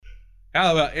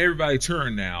How about everybody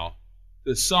turn now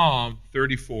to Psalm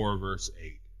 34, verse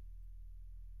 8.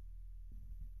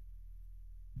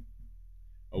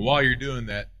 And while you're doing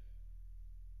that,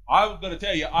 I'm going to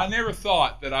tell you, I never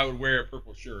thought that I would wear a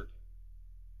purple shirt.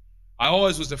 I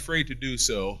always was afraid to do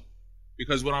so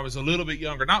because when I was a little bit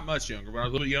younger, not much younger, when I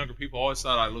was a little bit younger, people always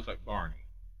thought I looked like Barney,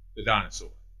 the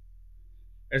dinosaur.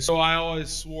 And so I always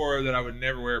swore that I would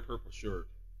never wear a purple shirt.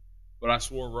 But I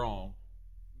swore wrong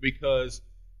because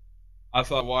I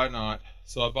thought, why not?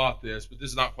 So I bought this, but this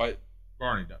is not quite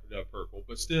Barney purple,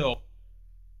 but still.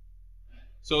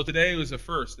 So today was a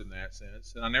first in that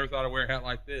sense, and I never thought I'd wear a hat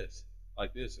like this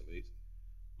at least.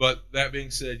 But that being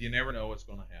said, you never know what's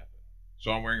going to happen.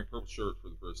 So I'm wearing a purple shirt for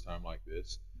the first time like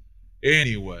this.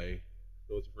 Anyway,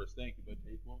 so it's the first. Thank you, but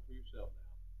take one for yourself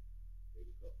now. Take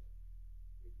a couple.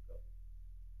 Take a couple.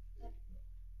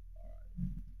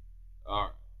 All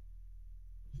right.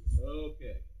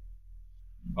 Okay.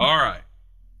 All right.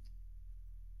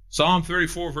 Psalm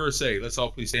 34, verse 8. Let's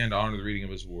all please stand to honor the reading of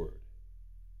his word.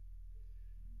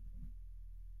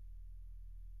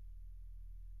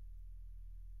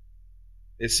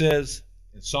 It says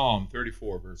in Psalm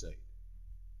 34, verse 8,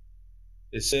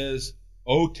 it says,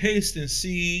 "O taste and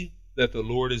see that the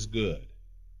Lord is good.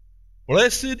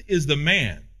 Blessed is the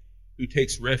man who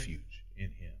takes refuge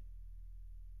in him."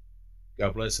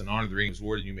 God bless and honor the reading of his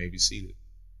word, and you may be seated.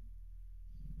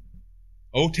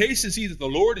 "O taste and see that the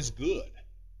Lord is good.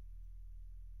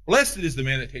 Blessed is the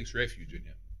man that takes refuge in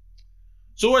him."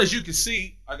 So as you can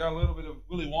see, I got a little bit of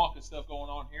Willy Wonka stuff going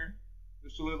on here,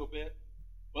 just a little bit.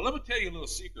 But let me tell you a little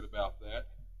secret about that.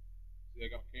 See, I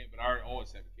got a cane, but I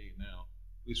always have a cane now,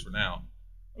 at least for now.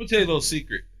 Let me tell you a little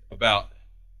secret about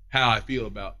how I feel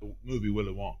about the movie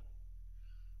Willy Wonka.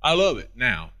 I love it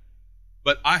now,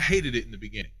 but I hated it in the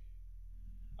beginning.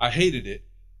 I hated it,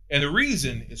 and the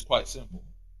reason is quite simple.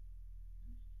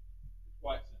 It's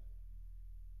quite simple.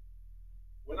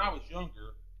 When I was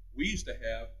younger, we used to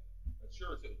have a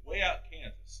church that was way out in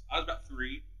Kansas. I was about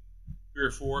three or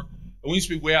four, and we used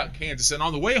to be way out in Kansas. And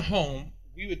on the way home,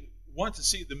 we would want to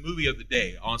see the movie of the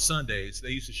day on Sundays.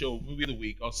 They used to show movie of the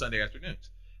week on Sunday afternoons,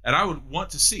 and I would want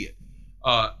to see it.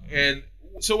 And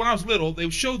so when I was little, they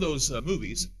would show those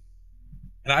movies,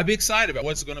 and I'd be excited about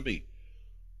what's it going to be.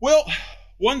 Well,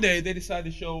 one day they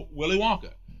decided to show Willy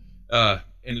Wonka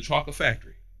in the Chocolate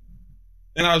Factory,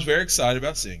 and I was very excited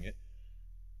about seeing it,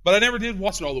 but I never did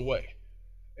watch it all the way,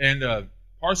 and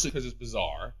partially because it's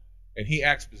bizarre. And he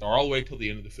acts bizarre all the way till the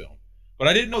end of the film. But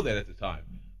I didn't know that at the time.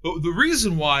 But the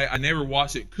reason why I never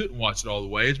watched it, couldn't watch it all the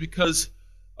way, is because,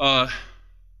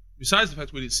 besides the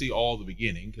fact we didn't see all the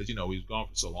beginning, because, we was gone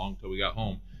for so long until we got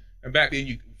home. And back then,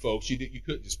 you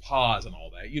couldn't just pause and all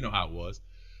that. You know how it was.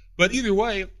 But either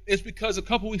way, it's because a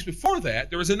couple weeks before that,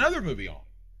 there was another movie on.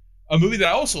 A movie that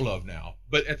I also love now.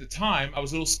 But at the time, I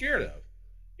was a little scared of.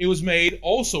 It was made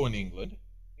also in England.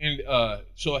 And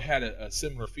so it had a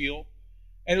similar feel.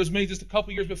 And it was made just a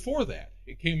couple years before that.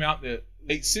 It came out in the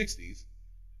late 60s.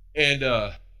 And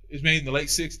it was made in the late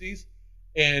 60s.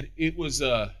 And it was,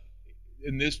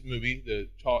 in this movie,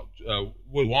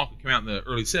 Willy Wonka came out in the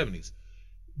early 70s.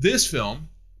 This film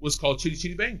was called Chitty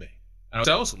Chitty Bang Bang. And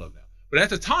I also love that. But at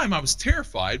the time, I was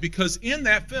terrified because in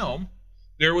that film,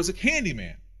 there was a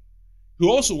Candyman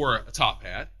who also wore a top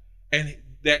hat. And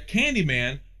that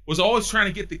Candyman was always trying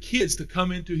to get the kids to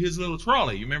come into his little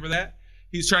trolley. You remember that?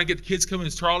 He was trying to get the kids to come in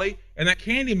his trolley. And that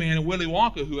Candyman and Willy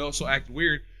Wonka, who also acted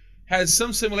weird, has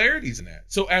some similarities in that.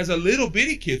 So as a little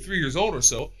bitty kid, 3 years old or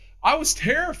so, I was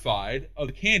terrified of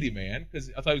the Candyman because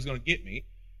I thought he was going to get me.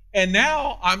 And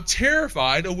now I'm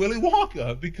terrified of Willy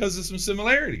Wonka because of some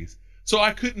similarities. So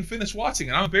I couldn't finish watching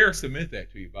it. I'm embarrassed to admit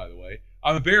that to you, by the way.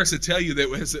 I'm embarrassed to tell you that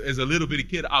as a little bitty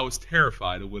kid, I was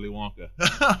terrified of Willy Wonka.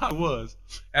 I was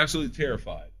absolutely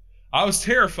terrified. I was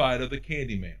terrified of the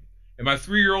Candyman. In my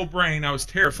 3-year-old brain, I was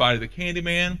terrified of the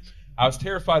Candyman. I was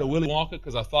terrified of Willy Wonka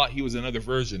because I thought he was another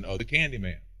version of the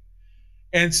Candyman.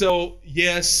 And so,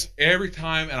 yes, every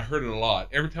time, and I heard it a lot,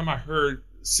 every time I heard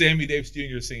Sammy Davis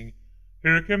Jr. sing,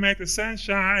 "Here come back the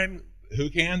sunshine," who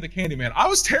can? The Candyman. I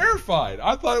was terrified.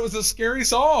 I thought it was a scary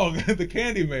song, the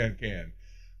Candyman can.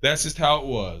 That's just how it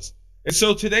was. And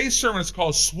so today's sermon is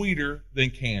called Sweeter Than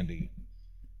Candy.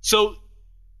 So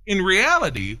in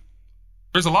reality,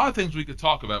 there's a lot of things we could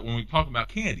talk about when we talk about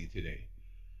candy today.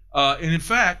 And in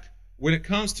fact, when it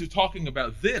comes to talking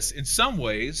about this, in some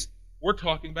ways, we're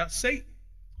talking about Satan.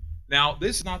 Now,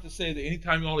 this is not to say that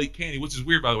anytime you all eat candy, which is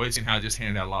weird, by the way, seeing how I just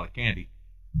handed out a lot of candy.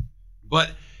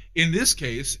 But in this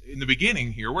case, in the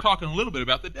beginning here, we're talking a little bit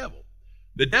about the devil.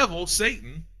 The devil,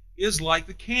 Satan, is like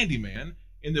the Candyman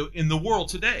in the world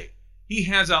today. He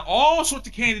hands out all sorts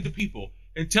of candy to people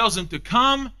and tells them to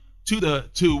come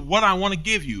to what I want to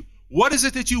give you. What is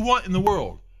it that you want in the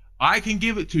world? I can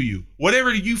give it to you.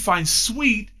 Whatever you find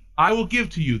sweet, I will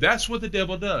give to you. That's what the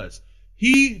devil does.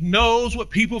 He knows what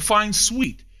people find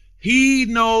sweet. He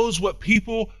knows what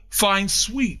people find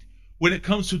sweet when it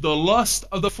comes to the lust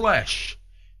of the flesh.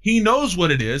 He knows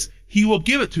what it is. He will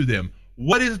give it to them.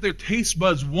 What is it their taste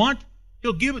buds want?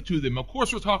 He'll give it to them. Of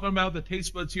course, we're talking about the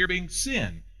taste buds here being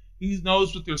sin. He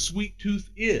knows what their sweet tooth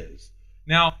is.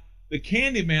 Now, the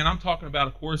candy man I'm talking about,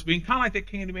 of course, being kind of like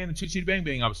that candy man in Chitty Chitty Bang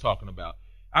Bang I was talking about.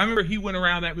 I remember he went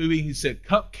around that movie, he said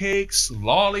cupcakes,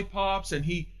 lollipops, and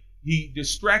he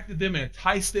distracted them and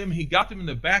enticed them. He got them in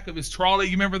the back of his trolley.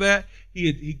 You remember that?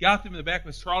 He got them in the back of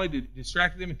his trolley to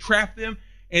distract them and trap them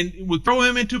and would throw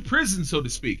them into prison, so to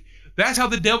speak. That's how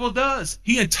the devil does.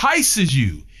 He entices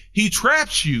you. He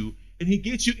traps you, and he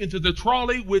gets you into the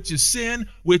trolley, which is sin,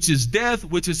 which is death,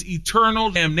 which is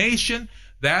eternal damnation.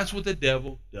 That's what the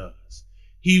devil does.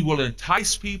 He will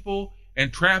entice people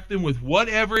and trap them with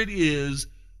whatever it is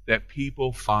that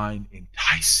people find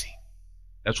enticing.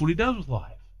 That's what he does with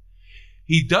life.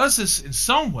 He does this in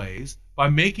some ways by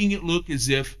making it look as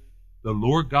if the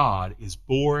Lord God is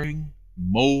boring,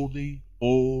 moldy,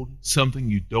 old, something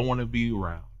you don't want to be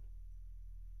around.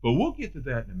 But we'll get to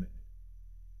that in a minute.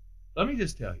 Let me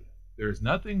just tell you, there is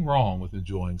nothing wrong with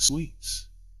enjoying sweets.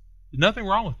 There's nothing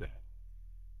wrong with that.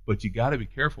 But you got to be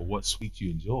careful what sweets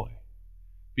you enjoy,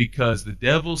 because the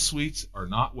devil's sweets are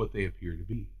not what they appear to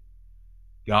be.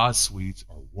 God's sweets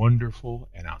are wonderful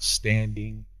and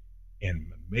outstanding and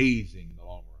amazing in the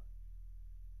long run.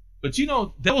 But you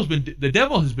know, the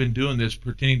devil has been doing this,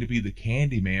 pretending to be the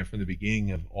candy man from the beginning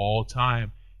of all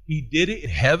time. He did it in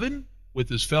heaven with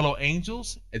his fellow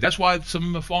angels, and that's why some of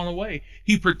them have fallen away.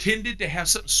 He pretended to have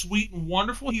something sweet and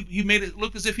wonderful. He made it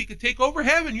look as if he could take over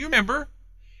heaven, you remember?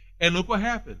 And look what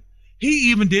happened.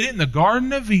 He even did it in the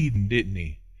Garden of Eden, didn't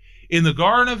he? In the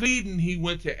Garden of Eden, he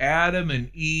went to Adam and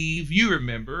Eve. You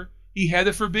remember, he had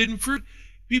the forbidden fruit.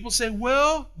 People say,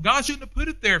 well, God shouldn't have put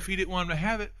it there if he didn't want them to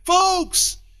have it.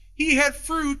 Folks, he had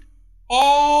fruit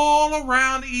all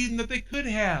around Eden that they could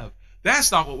have.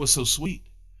 That's not what was so sweet.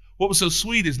 What was so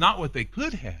sweet is not what they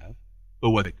could have, but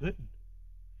what they couldn't.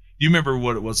 You remember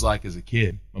what it was like as a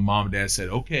kid? My mom and dad said,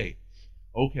 okay,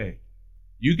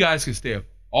 you guys can stay up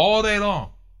all day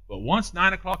long, but once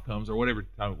 9 o'clock comes, or whatever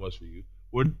time it was for you,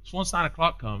 once 9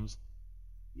 o'clock comes,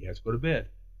 you have to go to bed.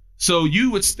 So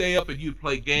you would stay up and you'd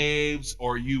play games,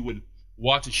 or you would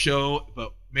watch a show,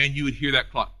 but man, you would hear that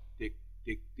clock tick,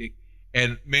 tick, tick.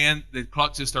 And man, the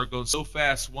clock just started going so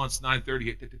fast once 9:30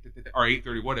 hit, or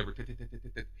 8:30, whatever.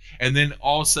 And then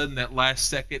all of a sudden that last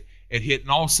second it hit, and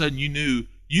all of a sudden you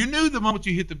knew the moment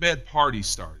you hit the bed, party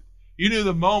started. You knew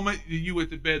the moment you went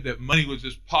to bed that money was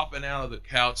just popping out of the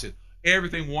couch and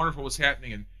everything wonderful was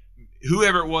happening, and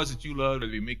whoever it was that you loved,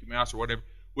 whether it be Mickey Mouse or whatever,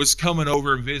 was coming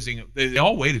over and visiting. They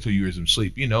all waited till you were in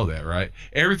sleep. You know that, right?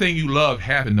 Everything you loved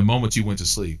happened the moment you went to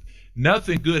sleep.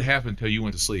 Nothing good happened until you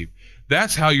went to sleep.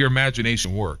 That's how your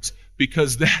imagination works,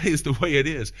 because that is the way it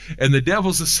is. And the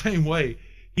devil's the same way.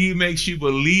 He makes you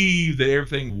believe that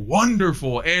everything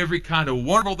wonderful, every kind of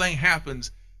wonderful thing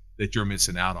happens that you're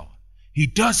missing out on. He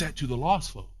does that to the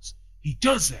lost folks. He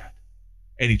does that.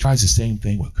 And he tries the same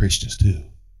thing with Christians too.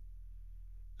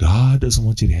 God doesn't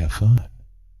want you to have fun.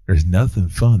 There's nothing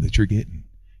fun that you're getting.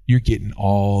 You're getting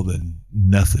all the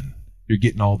nothing. You're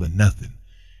getting all the nothing.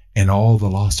 And all the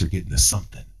lost are getting the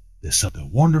something. There's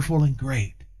something wonderful and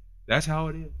great. That's how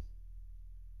it is.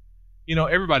 You know,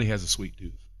 everybody has a sweet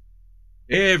tooth.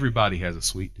 Everybody has a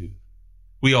sweet tooth.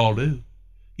 We all do.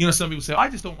 You know, some people say, I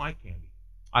just don't like candy.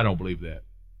 I don't believe that.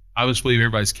 I just believe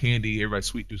everybody's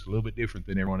sweet tooth is a little bit different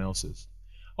than everyone else's.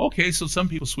 Okay, so some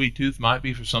people's sweet tooth might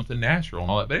be for something natural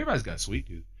and all that, but everybody's got a sweet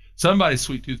tooth. Somebody's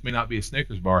sweet tooth may not be a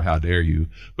Snickers bar, how dare you,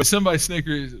 but somebody's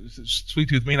sweet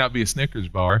tooth may not be a Snickers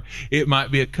bar. It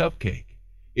might be a cupcake.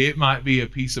 It might be a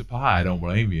piece of pie. I don't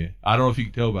blame you. I don't know if you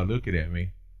can tell by looking at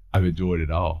me. I've enjoyed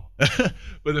it all.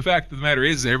 But the fact of the matter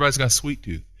is everybody's got a sweet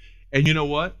tooth. And you know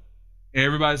what?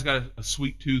 Everybody's got a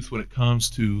sweet tooth when it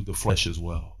comes to the flesh as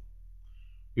well.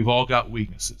 We've all got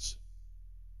weaknesses.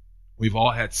 We've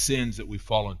all had sins that we've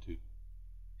fallen to.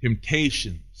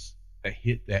 Temptations that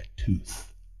hit that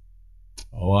tooth.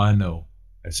 Oh, I know.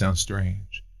 That sounds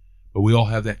strange. But we all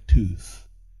have that tooth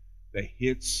that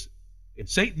hits. And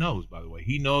Satan knows, by the way.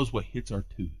 He knows what hits our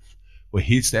tooth. What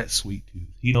hits that sweet tooth.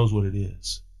 He knows what it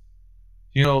is.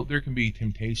 You know, there can be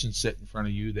temptation set in front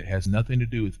of you that has nothing to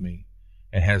do with me.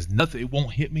 And has nothing. It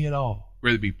won't hit me at all.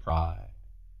 Whether it be pride.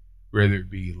 Whether it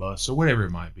be lust. Or whatever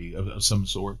it might be of some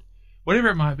sort. Whatever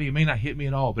it might be. It may not hit me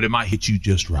at all. But it might hit you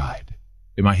just right.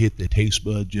 It might hit the taste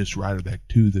bud just right of that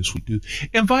tooth, the sweet tooth.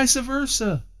 And vice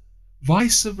versa.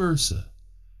 Vice versa.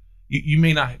 You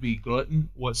may not be glutton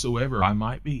whatsoever. I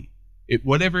might be.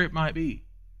 Whatever it might be.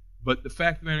 But the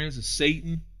fact of the matter is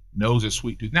Satan knows a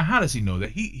sweet tooth. Now, how does he know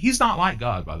that? He's not like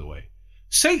God, by the way.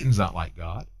 Satan's not like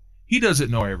God. He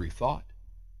doesn't know every thought.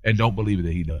 And don't believe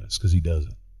that he does, because he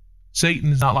doesn't.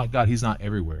 Satan is not like God. He's not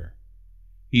everywhere.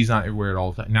 He's not everywhere at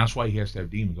all the time. And that's why he has to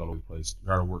have demons all over the place to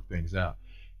try to work things out.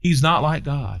 He's not like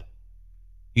God.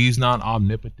 He's not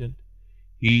omnipotent.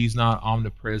 He's not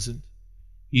omnipresent.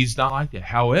 He's not like that.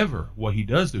 However, what he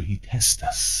does do, he tests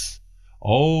us.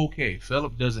 Okay,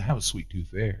 Philip doesn't have a sweet tooth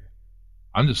there.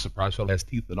 I'm just surprised Philip has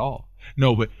teeth at all.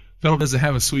 No, but Philip doesn't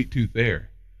have a sweet tooth there.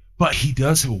 But he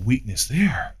does have a weakness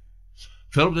there.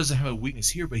 Philip doesn't have a weakness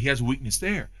here, but he has a weakness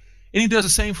there. And he does the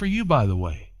same for you, by the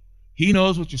way. He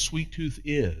knows what your sweet tooth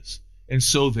is. And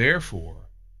so, therefore,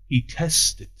 he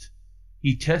tests it.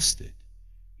 He tests it.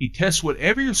 He tests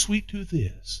whatever your sweet tooth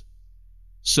is.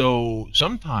 So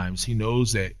sometimes he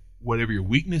knows that whatever your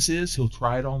weakness is, he'll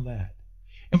try it on that.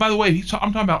 And by the way, I'm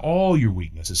talking about all your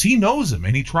weaknesses. He knows them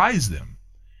and he tries them.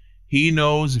 He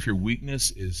knows if your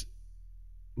weakness is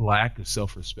lack of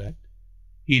self-respect.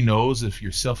 He knows if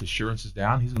your self-assurance is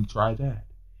down, he's going to try that.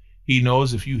 He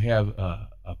knows if you have a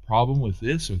problem with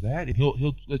this or that, and he'll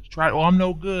let you try it. Oh, I'm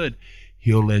no good.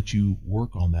 He'll let you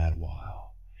work on that a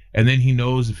while. And then he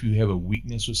knows if you have a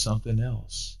weakness with something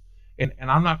else. And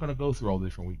I'm not going to go through all the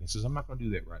different weaknesses. I'm not going to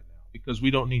do that right now because we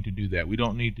don't need to do that. We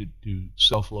don't need to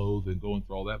self-loathe and going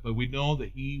through all that. But we know that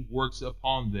he works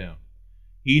upon them.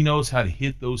 He knows how to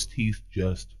hit those teeth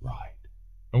just right.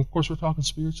 And, of course, we're talking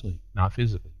spiritually, not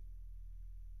physically.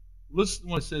 Listen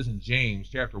to what it says in James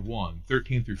chapter 1,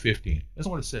 13 through 15. That's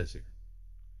what it says here.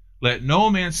 Let no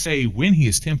man say when he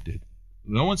is tempted.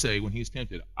 No one say when he is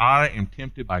tempted, I am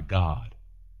tempted by God.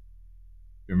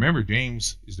 Remember,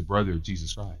 James is the brother of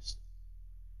Jesus Christ.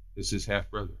 This is his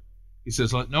half-brother. He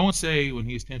says, let no one say when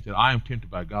he is tempted, I am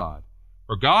tempted by God.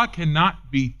 For God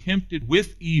cannot be tempted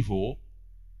with evil,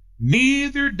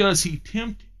 neither does he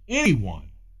tempt anyone.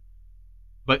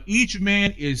 But each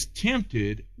man is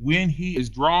tempted when he is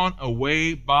drawn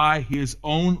away by his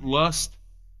own lust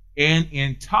and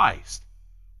enticed.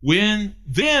 When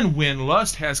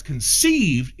lust has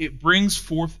conceived, it brings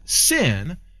forth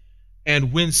sin.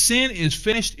 And when sin is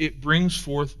finished, it brings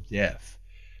forth death.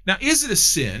 Now, is it a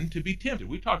sin to be tempted?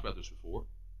 We've talked about this before.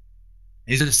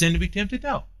 Is it a sin to be tempted?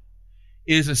 No.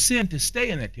 It is a sin to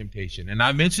stay in that temptation. And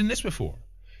I mentioned this before.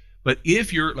 But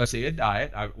if you're, let's say, a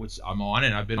diet, which I'm on,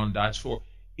 and I've been on diets before.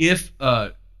 If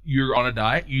you're on a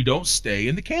diet, you don't stay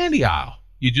in the candy aisle.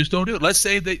 You just don't do it. Let's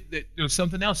say that there's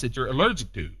something else that you're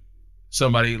allergic to.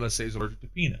 Somebody, let's say, is allergic to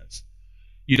peanuts.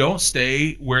 You don't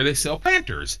stay where they sell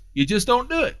Planters. You just don't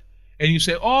do it. And you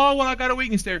say, oh, well, I got a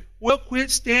weakness there. Well, quit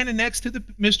standing next to the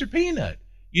Mr. Peanut.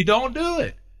 You don't do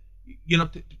it. You know,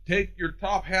 take your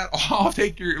top hat off,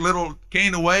 take your little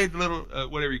cane away, the little,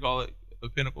 whatever you call it, a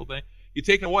pinnacle thing. You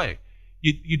take it away.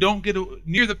 You don't get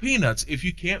near the peanuts if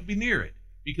you can't be near it.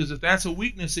 Because if that's a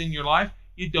weakness in your life,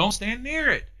 you don't stand near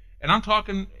it. And I'm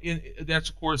talking, that's,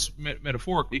 of course,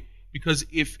 metaphorically, because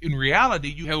if in reality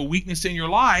you have a weakness in your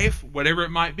life, whatever it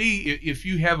might be, if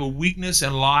you have a weakness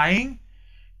in lying,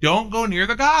 don't go near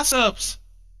the gossips.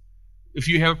 If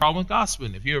you have a problem with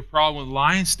gossiping, if you have a problem with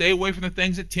lying, stay away from the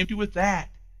things that tempt you with that.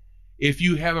 If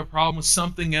you have a problem with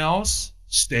something else,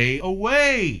 stay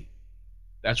away.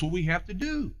 That's what we have to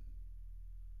do.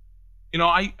 You know,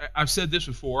 I've said this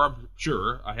before, I'm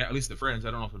sure, at least the friends,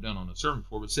 I don't know if I've done on a sermon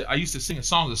before, but I used to sing a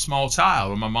song as a small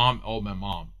child, and my mom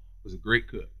was a great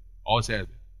cook, always has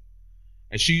been.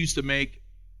 And she used to make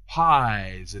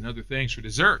pies and other things for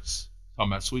desserts,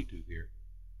 talking about sweet tooth here.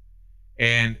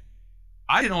 And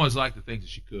I didn't always like the things that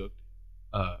she cooked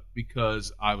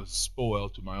because I was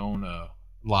spoiled to my own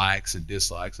likes and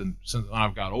dislikes. And since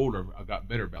I've got older, I've gotten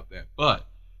better about that. But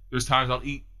there's times I'll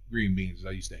eat green beans that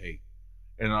I used to hate.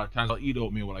 And times I'll eat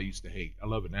oatmeal what I used to hate. I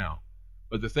love it now.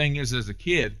 But the thing is, as a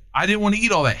kid, I didn't want to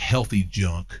eat all that healthy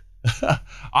junk.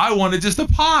 I wanted just the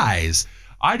pies.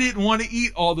 I didn't want to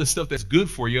eat all this stuff that's good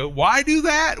for you. Why do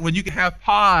that when you can have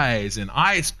pies and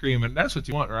ice cream? And that's what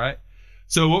you want, right?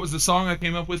 So what was the song I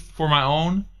came up with for my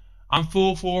own? I'm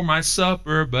full for my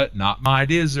supper, but not my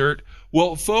dessert.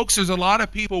 Well, folks, there's a lot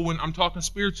of people, when I'm talking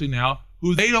spiritually now,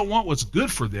 who they don't want what's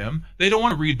good for them. They don't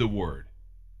want to read the word.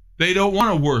 They don't want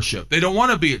to worship. They don't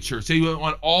want to be at church. They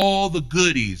want all the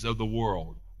goodies of the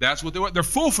world. That's what they want. They're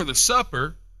full for the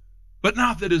supper, but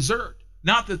not the dessert,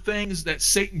 not the things that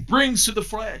Satan brings to the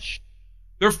flesh.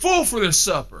 They're full for their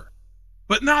supper,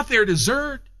 but not their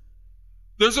dessert.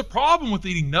 There's a problem with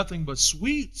eating nothing but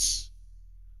sweets.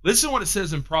 Listen to what it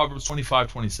says in Proverbs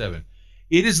 25:27.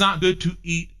 It is not good to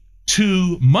eat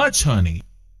too much honey,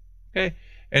 Okay?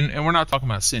 And we're not talking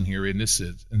about sin here in this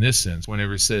sense,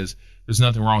 whenever it says there's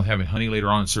nothing wrong with having honey later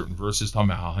on in certain verses, talking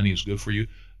about how honey is good for you.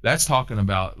 That's talking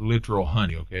about literal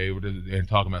honey, okay? And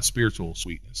talking about spiritual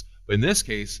sweetness. But in this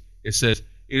case, it says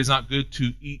it is not good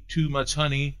to eat too much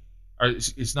honey, or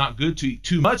it's not good to eat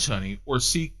too much honey or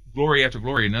seek glory after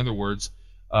glory. In other words,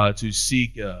 to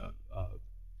seek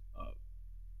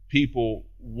people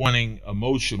wanting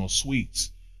emotional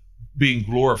sweets, being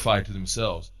glorified to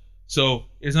themselves. So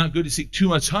it's not good to seek too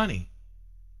much honey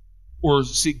or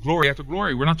seek glory after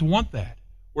glory. We're not to want that.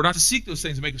 We're not to seek those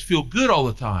things that make us feel good all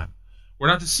the time. We're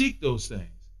not to seek those things.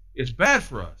 It's bad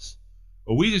for us,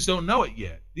 but we just don't know it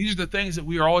yet. These are the things that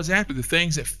we are always after, the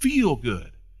things that feel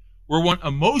good. We want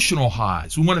emotional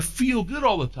highs. We want to feel good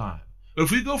all the time. But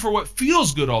if we go for what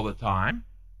feels good all the time,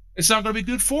 it's not going to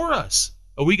be good for us.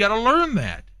 But we got to learn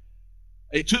that.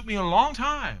 It took me a long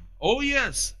time. Oh,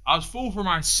 yes, I was full for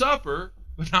my supper,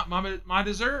 but not my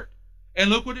dessert. And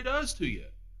look what it does to you.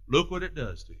 Look what it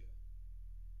does to you.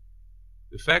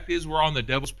 The fact is, we're on the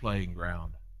devil's playing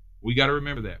ground. We got to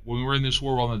remember that. When we're in this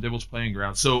world, we're on the devil's playing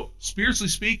ground. So, spiritually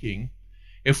speaking,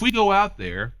 if we go out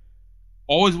there,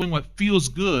 always doing what feels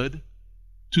good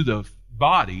to the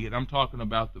body, and I'm talking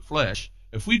about the flesh,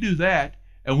 if we do that,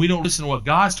 and we don't listen to what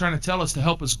God's trying to tell us to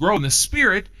help us grow in the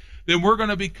spirit, then we're going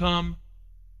to become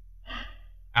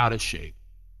out of shape.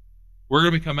 We're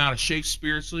going to become out of shape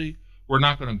spiritually. We're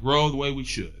not going to grow the way we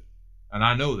should. And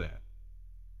I know that.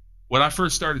 When I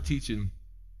first started teaching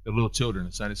the little children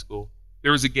in Sunday school,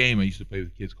 there was a game I used to play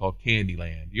with kids called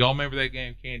Candyland. You all remember that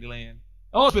game, Candyland?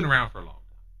 Oh, it's been around for a long time.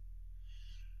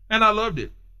 And I loved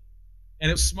it. And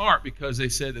it was smart because they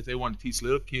said that they wanted to teach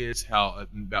little kids how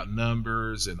about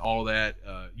numbers and all that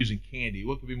using candy.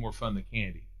 What could be more fun than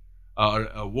candy?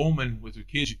 A woman with her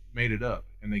kids made it up,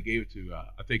 and they gave it to,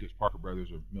 I think it was Parker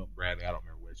Brothers or Milton Bradley. I don't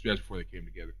remember which. That's before they came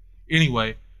together.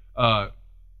 Anyway,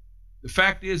 the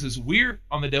fact is we're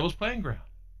on the devil's playing ground.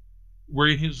 We're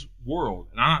in his world.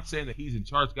 And I'm not saying that he's in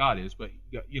charge, God is, but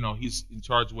he's in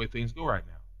charge of the way things go right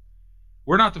now.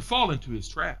 We're not to fall into his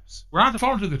traps. We're not to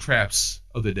fall into the traps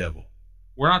of the devil.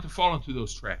 We're not to fall into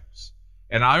those traps.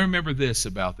 And I remember this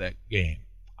about that game.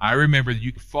 I remember that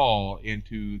you could fall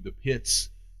into the pits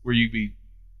where you'd be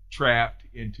trapped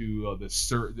into the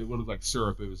syrup. It looked like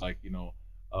syrup. It was like,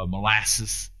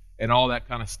 molasses and all that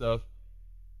kind of stuff.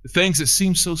 The things that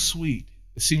seem so sweet,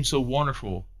 that seem so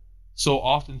wonderful. So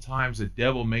oftentimes the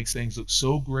devil makes things look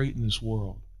so great in this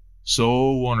world,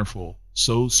 so wonderful,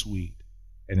 so sweet,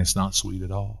 and it's not sweet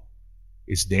at all.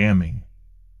 It's damning.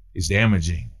 It's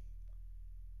damaging.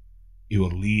 It will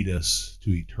lead us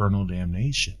to eternal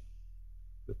damnation.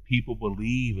 The people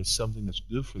believe it's something that's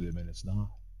good for them, and it's not.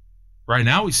 Right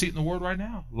now, we see it in the world right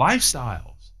now.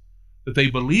 Lifestyles that they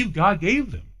believe God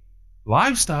gave them.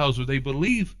 Lifestyles where they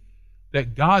believe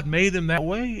that God made them that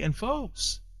way. And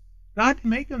folks, God didn't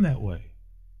make them that way.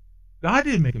 God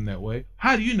didn't make them that way.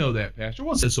 How do you know that, Pastor?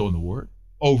 Well, it says so in the Word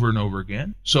over and over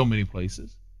again, so many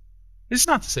places. It's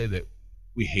not to say that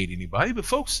we hate anybody, but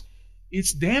folks,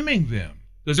 it's damning them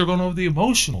because they're going over the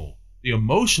emotional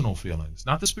feelings,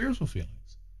 not the spiritual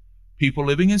feelings. People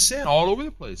living in sin all over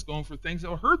the place, going for things that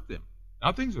will hurt them,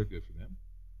 not things that are good for them.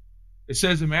 It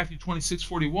says in Matthew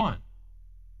 26:41,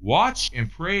 watch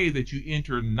and pray that you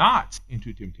enter not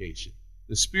into temptation.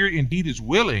 The spirit indeed is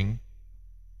willing,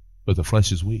 but the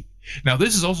flesh is weak. Now,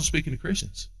 this is also speaking to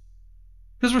Christians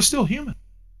because we're still human.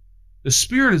 The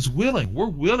spirit is willing. We're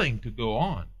willing to go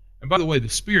on. And by the way, the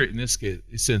spirit in this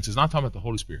sense is not talking about the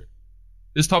Holy Spirit.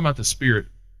 It's talking about the spirit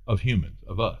of humans,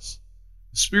 of us.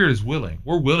 The spirit is willing.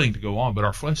 We're willing to go on, but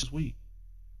our flesh is weak.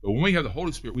 But when we have the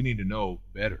Holy Spirit, we need to know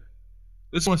better.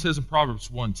 This one says in Proverbs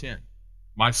 1:10,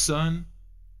 my son,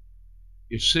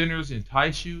 if sinners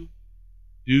entice you,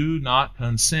 do not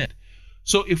consent.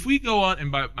 So if we go on,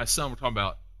 and by my son, we're talking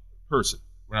about a person.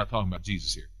 We're not talking about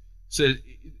Jesus here. It says,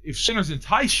 if sinners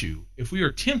entice you, if we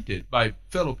are tempted by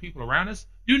fellow people around us,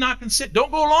 do not consent.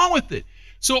 Don't go along with it.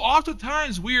 So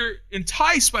oftentimes we're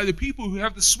enticed by the people who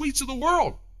have the sweets of the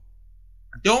world.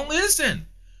 Don't listen.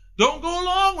 Don't go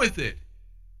along with it.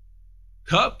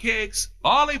 Cupcakes,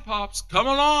 lollipops, come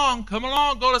along,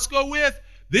 let's go with.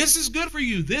 This is good for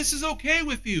you. This is okay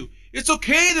with you. It's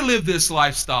okay to live this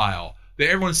lifestyle that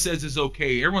everyone says is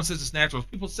okay. Everyone says it's natural.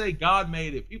 People say God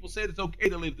made it. People say it's okay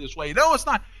to live this way. No, it's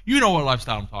not. You know what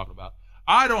lifestyle I'm talking about.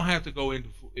 I don't have to go into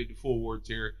full words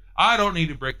here. I don't need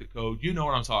to break the code. You know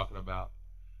what I'm talking about.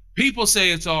 People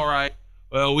say it's all right.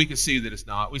 Well, we can see that it's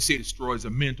not. We see it destroys the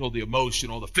mental, the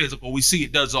emotional, the physical. We see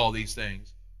it does all these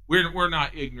things. We're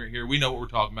not ignorant here. We know what we're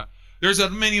talking about. There's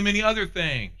many, many other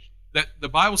things that the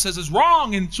Bible says is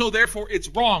wrong, and so therefore it's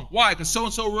wrong. Why? Because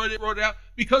so-and-so wrote it out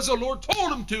because the Lord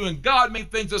told him to, and God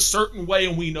made things a certain way,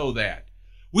 and we know that.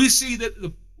 We see that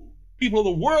the people of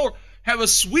the world have a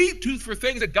sweet tooth for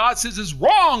things that God says is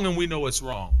wrong, and we know it's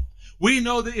wrong. We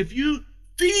know that if you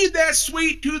feed that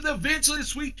sweet tooth, eventually the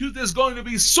sweet tooth is going to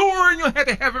be sore, and you'll have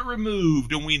to have it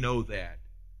removed, and we know that.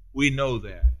 We know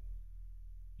that.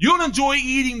 You'll enjoy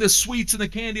eating the sweets and the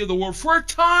candy of the world for a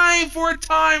time,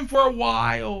 for a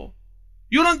while.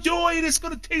 You'll enjoy it. It's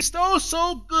going to taste oh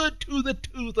so good to the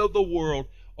tooth of the world.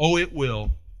 Oh, it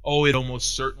will. Oh, it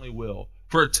almost certainly will.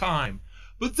 For a time.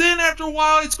 But then after a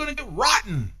while, it's going to get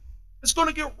rotten. It's going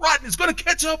to get rotten. It's going to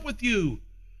catch up with you.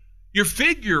 Your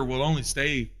figure will only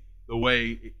stay the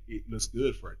way it looks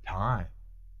good for a time.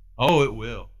 Oh, it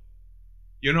will.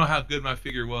 You know how good my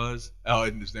figure was? Oh,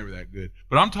 it was never that good.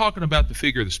 But I'm talking about the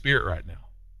figure of the Spirit right now.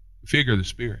 The figure of the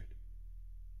Spirit.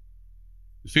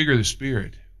 The figure of the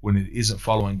Spirit, when it isn't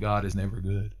following God, is never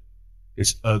good.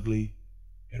 It's ugly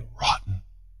and rotten.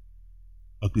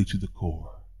 Ugly to the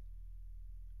core.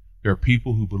 There are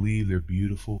people who believe they're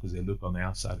beautiful because they look on the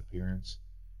outside appearance.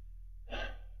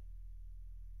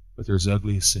 But there's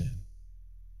ugly as sin.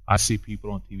 I see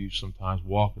people on TV sometimes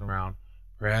walking around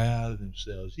proud of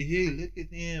themselves. Hey, look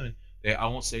at them. And I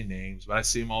won't say names, but I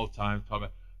see them all the time talking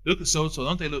about, look at so-and-so.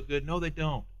 Don't they look good? No, they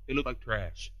don't. They look like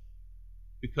trash.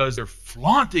 Because they're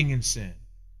flaunting in sin.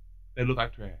 They look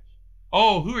like trash.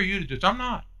 Oh, who are you to judge? I'm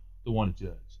not the one to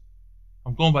judge.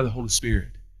 I'm going by the Holy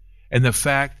Spirit. And the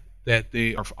fact that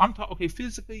they are, okay,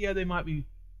 physically, yeah, they might be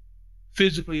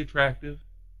physically attractive.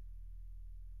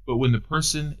 But when the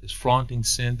person is flaunting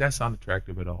sin, that's not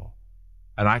attractive at all.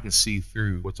 And I can see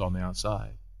through what's on the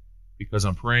outside because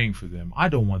I'm praying for them. I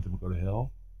don't want them to go to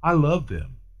hell. I love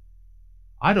them.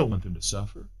 I don't want them to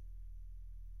suffer.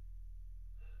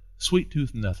 Sweet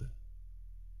tooth, nothing.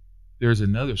 There's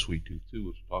another sweet tooth, too,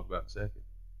 which we'll talk about in a second.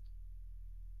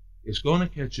 It's going to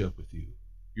catch up with you.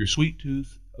 Your sweet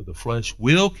tooth of the flesh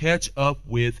will catch up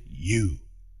with you.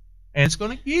 And it's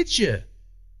going to get you.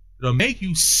 It'll make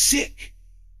you sick.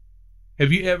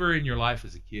 Have you ever in your life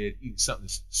as a kid eaten something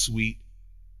sweet,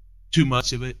 too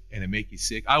much of it, and it make you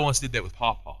sick? I once did that with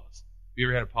pawpaws. Have you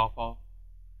ever had a pawpaw?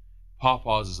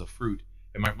 Pawpaws is a fruit.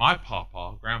 And my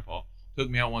pawpaw, grandpa, took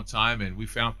me out one time and we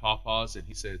found pawpaws and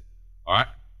he said, all right,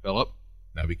 Philip,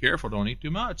 now be careful. Don't eat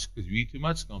too much because if you eat too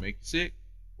much, it's going to make you sick.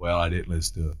 Well, I didn't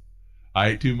listen to him. I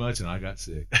ate too much and I got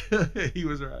sick. He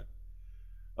was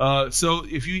right. So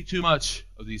if you eat too much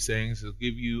of these things, it'll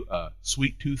give you a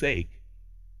sweet toothache.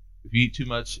 If you eat too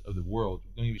much of the world,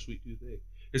 it's going to give you a sweet toothache.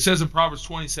 It says in Proverbs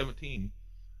 20:17,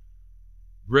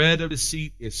 bread of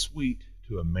deceit is sweet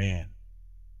to a man,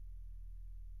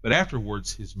 but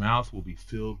afterwards his mouth will be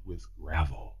filled with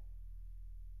gravel.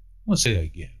 I want to say that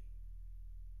again.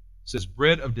 It says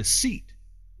bread of deceit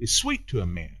is sweet to a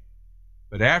man,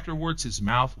 but afterwards his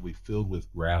mouth will be filled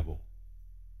with gravel.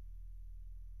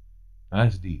 Now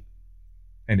that's deep,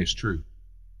 and it's true.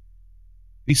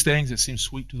 These things that seem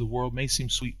sweet to the world may seem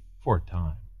sweet for a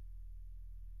time,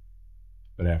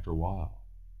 but after a while,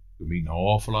 you'll be eating an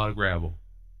awful lot of gravel.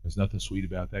 There's nothing sweet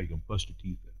about that. You're going to bust your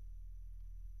teeth out.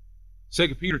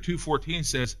 2 Peter 2:14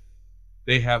 says,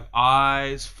 they have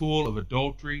eyes full of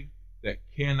adultery that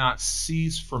cannot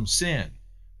cease from sin.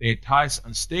 They entice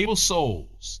unstable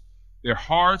souls. Their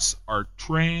hearts are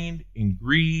trained in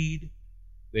greed.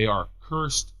 They are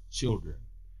cursed children.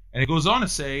 And it goes on to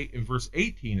say in verse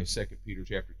 18 of 2 Peter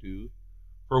chapter 2,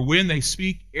 for when they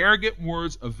speak arrogant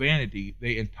words of vanity,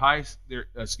 they entice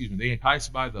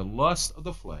by the lust of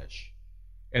the flesh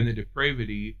and the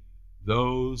depravity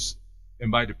those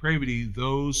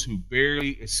who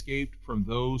barely escaped from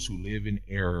those who live in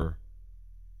error.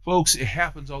 Folks, it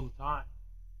happens all the time.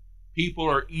 People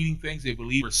are eating things they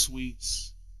believe are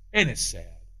sweets, and it's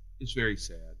sad. It's very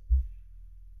sad.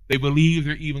 They believe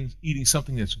they're even eating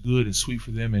something that's good and sweet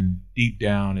for them, and deep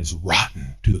down is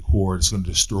rotten to the core. It's going to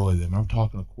destroy them. I'm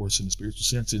talking, of course, in the spiritual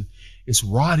sense, and it's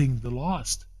rotting the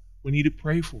lost. We need to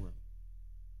pray for them.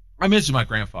 I mentioned my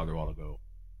grandfather a while ago.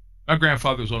 My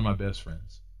grandfather was one of my best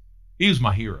friends. He was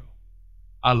my hero.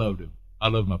 I loved him. I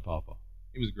loved my papa.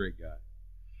 He was a great guy.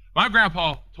 My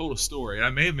grandpa told a story, and I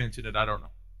may have mentioned it, I don't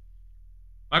know.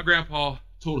 My grandpa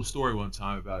told a story one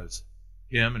time about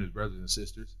him and his brothers and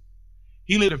sisters.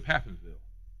 He lived in Papinsville,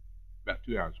 about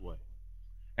 2 hours away.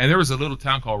 And there was a little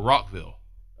town called Rockville,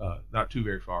 not too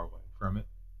very far away from it.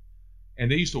 And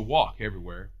they used to walk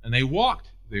everywhere. And they walked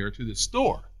there to the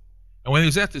store. And when they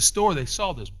was at the store, they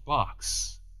saw this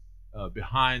box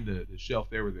behind the shelf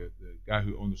there where the guy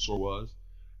who owned the store was.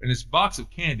 And this box of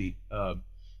candy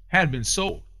had been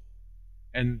sold.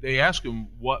 And they asked him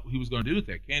what he was going to do with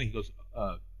that candy. He goes,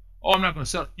 Oh, I'm not going to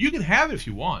sell it. You can have it if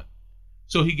you want.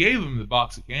 So he gave them the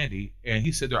box of candy, and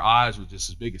he said their eyes were just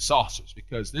as big as saucers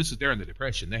because this is during the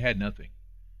Depression. They had nothing.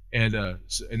 And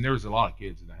there was a lot of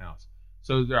kids in the house.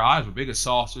 So their eyes were big as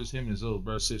saucers, him and his little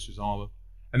brothers, sisters, all of them.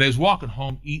 And they was walking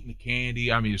home eating the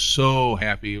candy. I mean, so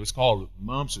happy. It was called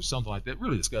Mumps or something like that.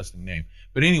 Really disgusting name.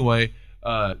 But anyway,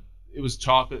 it was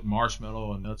chocolate and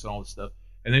marshmallow and nuts and all this stuff.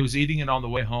 And they was eating it on the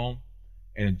way home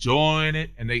and enjoying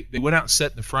it. And they went out and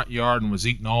sat in the front yard and was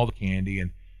eating all the candy.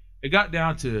 And it got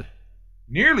down to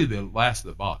nearly the last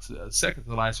of the box, second to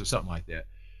the last or something like that.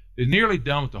 They're nearly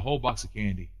done with the whole box of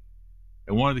candy.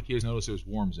 And one of the kids noticed there was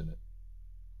worms in it.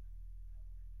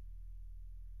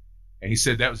 And he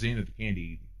said that was the end of the candy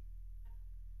eating.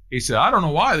 He said, I don't know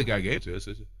why the guy gave it to us.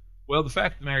 I said, well, the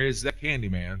fact of the matter is that candy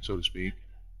man, so to speak,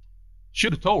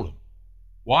 should have told him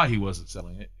why he wasn't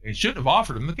selling it and shouldn't have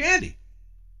offered him the candy.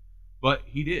 But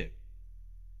he did.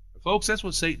 But folks, that's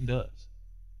what Satan does.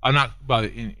 I'm not, by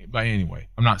any way,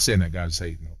 I'm not saying that guy's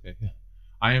Satan, okay?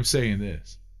 I am saying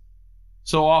this.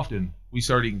 So often we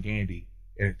start eating candy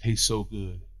and it tastes so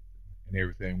good and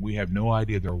everything. We have no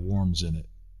idea there are worms in it.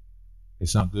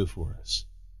 It's not good for us.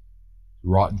 It's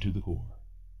rotten to the core.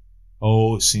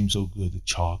 Oh, it seems so good, the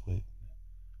chocolate,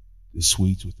 the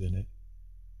sweets within it.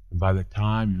 And by the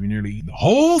time you've nearly eaten the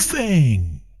whole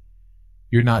thing,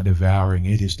 you're not devouring,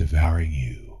 it is devouring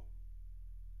you.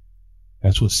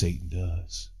 That's what Satan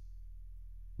does.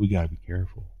 We got to be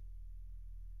careful.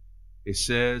 It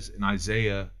says in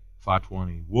Isaiah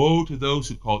 5:20, woe to those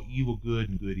who call evil good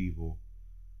and good evil,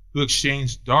 who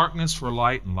exchange darkness for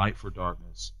light and light for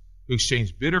darkness, who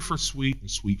exchange bitter for sweet and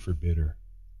sweet for bitter.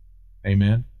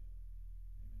 Amen?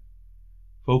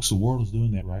 Folks, the world is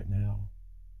doing that right now.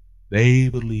 They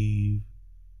believe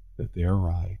that they're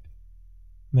right,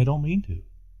 and they don't mean to.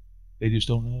 They just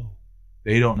don't know.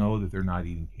 They don't know that they're not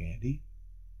eating candy.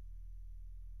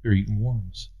 They're eating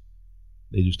worms.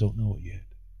 They just don't know it yet.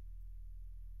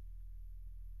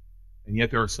 And yet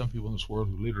there are some people in this world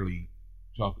who literally eat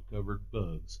chocolate-covered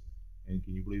bugs. And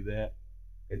can you believe that?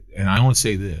 And I want to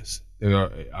say this.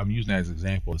 I'm using that as an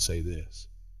example to say this.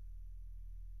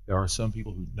 There are some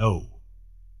people who know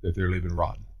that they're living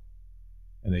rotten,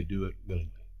 and they do it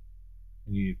willingly.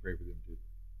 And you need to pray for them too.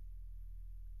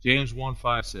 James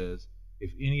 1:5 says,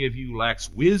 if any of you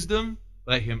lacks wisdom,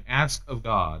 let him ask of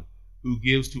God, who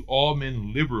gives to all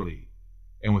men liberally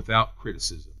and without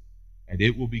criticism, and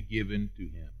it will be given to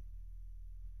him.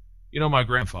 You know, my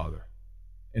grandfather,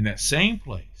 in that same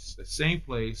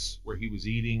place where he was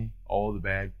eating all the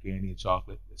bad candy and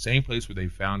chocolate, the same place where they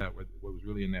found out what was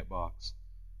really in that box,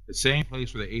 the same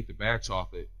place where they ate the bad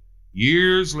chocolate,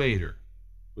 years later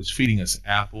was feeding us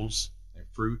apples and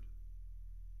fruit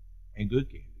and good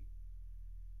candy.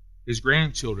 His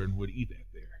grandchildren would eat that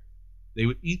there. They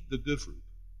would eat the good fruit.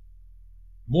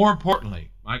 More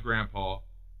importantly, my grandpa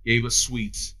gave us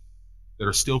sweets that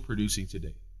are still producing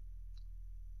today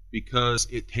because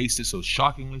it tasted so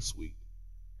shockingly sweet.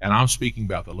 And I'm speaking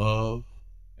about the love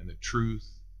and the truth,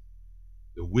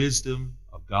 the wisdom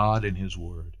of God and his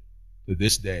word. To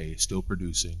this day, it's still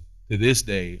producing. To this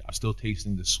day, I'm still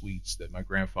tasting the sweets that my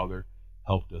grandfather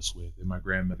helped us with, and my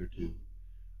grandmother too.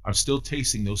 I'm still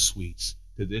tasting those sweets.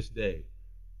 To this day,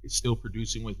 it's still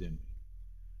producing within me.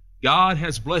 God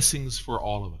has blessings for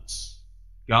all of us.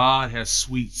 God has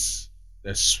sweets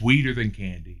that's sweeter than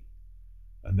candy.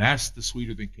 And that's the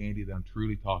sweeter than candy that I'm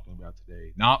truly talking about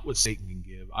today. Not what Satan can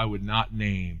give. I would not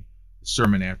name the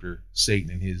sermon after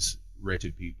Satan and his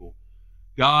wretched people.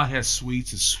 God has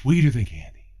sweets that's sweeter than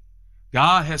candy.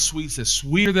 God has sweets that's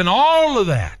sweeter than all of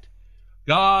that.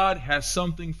 God has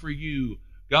something for you.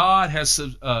 God has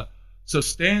something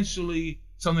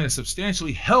that's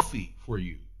substantially healthy for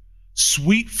you.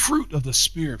 Sweet fruit of the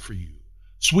Spirit for you.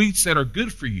 Sweets that are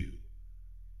good for you.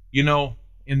 You know,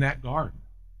 in that garden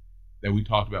that we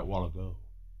talked about a while ago,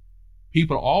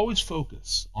 people always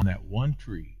focus on that one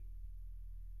tree,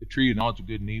 the tree of knowledge of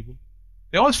good and evil.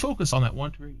 They always focus on that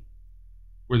one tree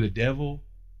where the devil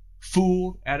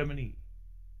fooled Adam and Eve.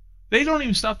 They don't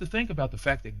even stop to think about the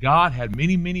fact that God had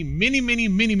many, many, many, many,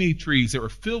 many, many trees that were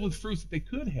filled with fruits that they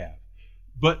could have.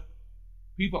 But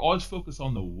people always focus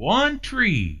on the one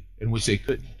tree in which they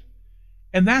couldn't.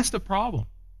 And that's the problem.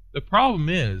 The problem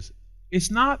is,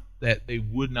 it's not that they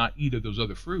would not eat of those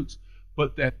other fruits,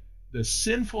 but that the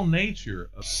sinful nature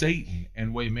of Satan and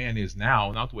the way man is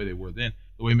now, not the way they were then,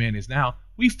 the way man is now,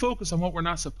 we focus on what we're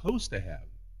not supposed to have,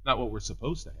 not what we're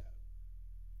supposed to have.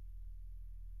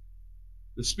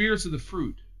 The spirits of the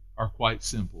fruit are quite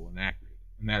simple and accurate,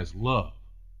 and that is love.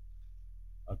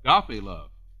 Agape love.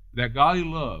 That godly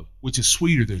love, which is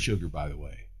sweeter than sugar, by the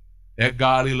way. That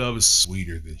godly love is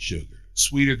sweeter than sugar.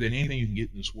 sweeter than anything you can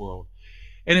get in this world.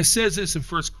 And it says this in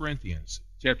 1 Corinthians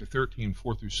chapter 13,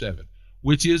 4 through 7,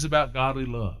 which is about godly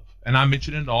love. And I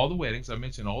mention it in all the weddings. I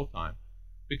mention it all the time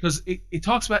because it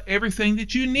talks about everything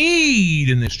that you need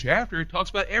in this chapter. It talks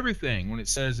about everything. When it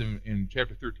says in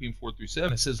chapter 13, 4 through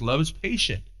 7, it says love is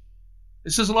patient.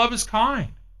 It says love is kind.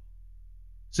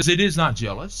 It says it is not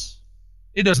jealous.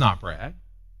 It does not brag.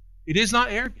 It is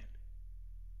not arrogant.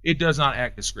 It does not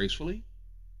act disgracefully.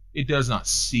 It does not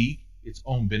seek its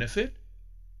own benefit.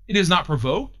 It is not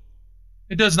provoked.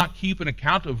 It does not keep an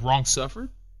account of wrong suffered.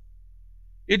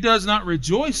 It does not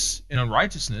rejoice in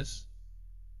unrighteousness,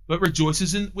 but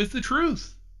rejoices with the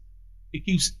truth. It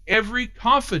keeps every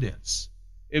confidence.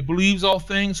 It believes all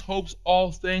things, hopes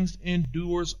all things,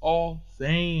 endures all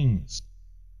things.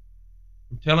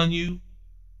 I'm telling you,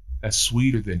 that's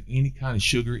sweeter than any kind of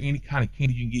sugar, any kind of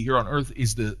candy you can get here on earth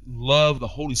is the love of the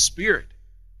Holy Spirit.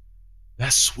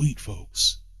 That's sweet,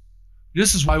 folks.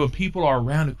 This is why when people are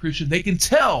around a Christian, they can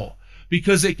tell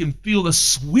because they can feel the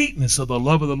sweetness of the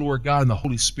love of the Lord God and the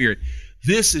Holy Spirit.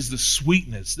 This is the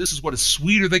sweetness. This is what is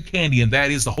sweeter than candy, and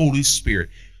that is the Holy Spirit.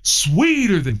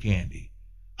 Sweeter than candy.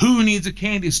 Who needs a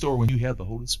candy store when you have the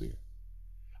Holy Spirit?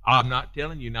 I'm not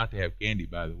telling you not to have candy,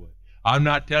 by the way. I'm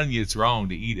not telling you it's wrong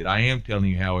to eat it. I am telling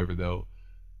you, however, though,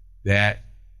 that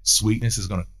sweetness is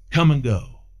going to come and go.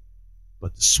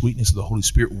 But the sweetness of the Holy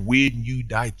Spirit, when you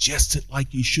digest it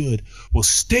like you should, will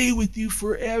stay with you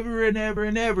forever and ever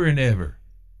and ever and ever.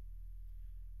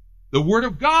 The Word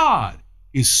of God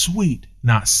is sweet,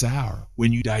 not sour,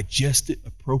 when you digest it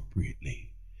appropriately.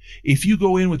 If you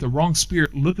go in with the wrong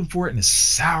spirit looking for it in a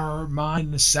sour mind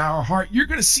and a sour heart, you're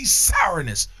going to see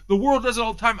sourness. The world does it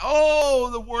all the time. Oh,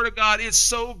 the Word of God is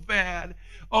so bad.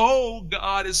 Oh,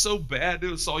 God is so bad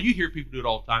to us all. You hear people do it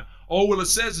all the time. Oh, well, it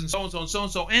says and so and so and so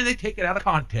and so, and they take it out of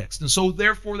context. And so,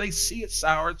 therefore, they see it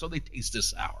sour, and so they taste it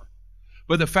sour.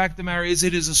 But the fact of the matter is,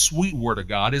 it is a sweet Word of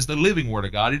God. It is the living Word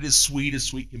of God. It is sweet as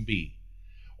sweet can be.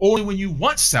 Only when you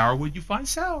want sour would you find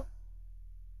sour.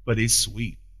 But it's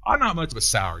sweet. I'm not much of a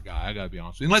sour guy, I got to be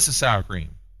honest with you, unless it's sour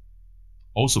cream.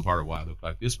 Also part of why I look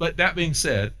like this. But that being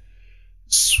said,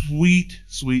 sweet,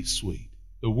 sweet, sweet.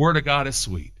 The Word of God is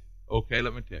sweet. Okay,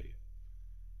 let me tell you.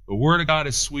 The Word of God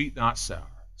is sweet, not sour.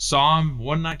 Psalm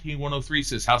 119, 103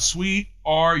 says, how sweet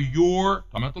are talking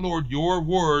about the Lord, your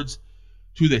words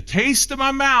to the taste of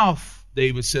my mouth.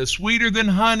 David says, sweeter than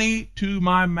honey to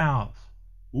my mouth.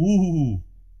 Ooh,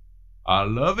 I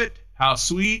love it. How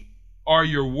sweet are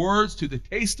your words to the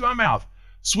taste of my mouth.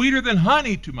 Sweeter than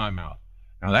honey to my mouth.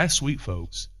 Now that's sweet,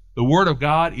 folks. The Word of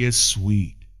God is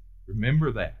sweet.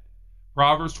 Remember that.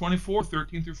 Proverbs 24,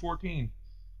 13 through 14.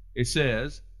 It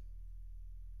says,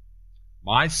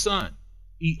 my son,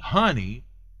 eat honey,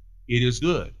 it is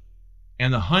good,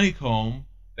 and the honeycomb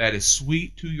that is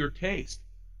sweet to your taste.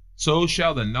 So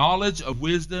shall the knowledge of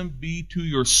wisdom be to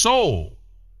your soul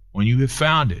when you have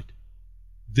found it.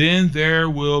 Then there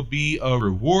will be a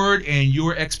reward, and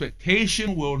your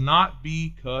expectation will not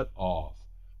be cut off.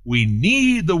 We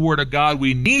need the Word of God.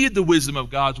 We need the wisdom of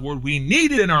God's Word. We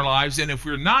need it in our lives. And if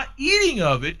we're not eating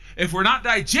of it, if we're not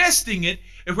digesting it,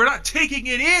 if we're not taking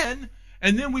it in,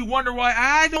 and then we wonder why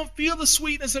I don't feel the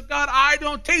sweetness of God, I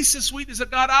don't taste the sweetness of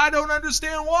God, I don't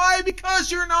understand why,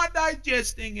 because you're not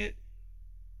digesting it.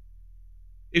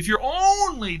 If you're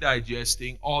only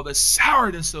digesting all the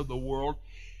sourness of the world,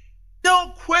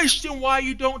 don't question why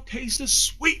you don't taste the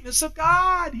sweetness of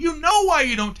God. You know why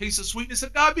you don't taste the sweetness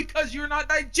of God, because you're not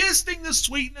digesting the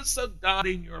sweetness of God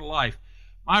in your life.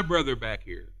 My brother back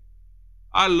here,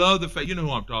 I love the fact, you know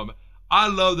who I'm talking about. I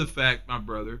love the fact, my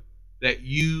brother, that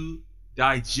you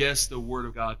digest the Word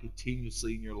of God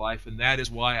continuously in your life, and that is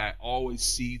why I always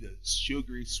see the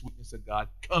sugary sweetness of God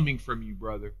coming from you,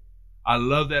 brother. I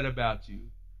love that about you.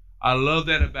 I love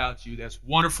that about you. That's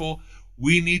wonderful.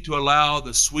 We need to allow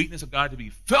the sweetness of God to be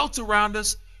felt around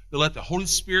us, to let the Holy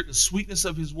Spirit, the sweetness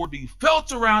of His Word be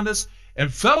felt around us.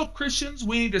 And fellow Christians,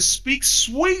 we need to speak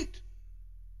sweet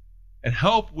and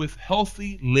help with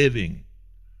healthy living,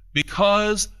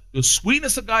 because the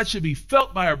sweetness of God should be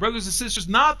felt by our brothers and sisters,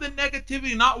 not the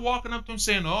negativity, not walking up to them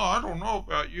saying, oh, I don't know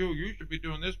about you. You should be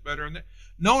doing this better. And that.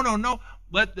 No, no, no.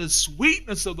 Let the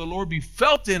sweetness of the Lord be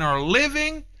felt in our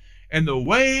living and the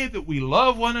way that we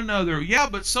love one another. Yeah,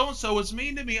 but so-and-so is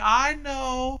mean to me. I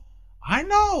know.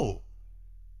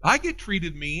 I get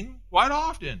treated mean quite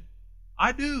often.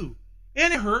 I do.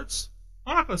 And it hurts.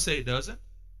 I'm not going to say it doesn't.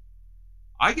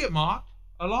 I get mocked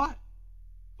a lot.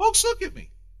 Folks, look at me.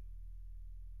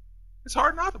 It's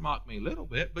hard not to mock me a little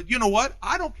bit, but you know what?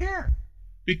 I don't care,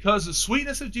 because the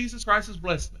sweetness of Jesus Christ has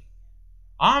blessed me.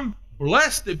 I'm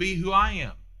blessed to be who I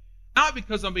am. Not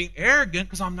because I'm being arrogant,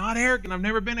 because I'm not arrogant. I've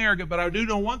never been arrogant, but I do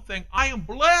know one thing. I am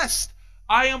blessed.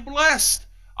 I am blessed.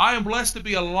 I am blessed to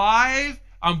be alive.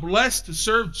 I'm blessed to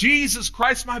serve Jesus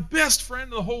Christ, my best friend in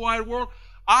the whole wide world.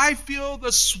 I feel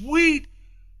the sweet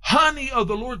honey of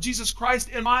the Lord Jesus Christ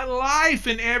in my life.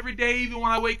 And every day, even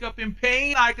when I wake up in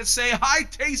pain, I can say, I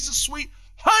taste the sweet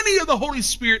honey of the Holy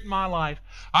Spirit in my life.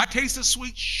 I taste the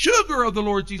sweet sugar of the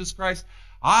Lord Jesus Christ.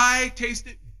 I taste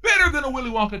it better than a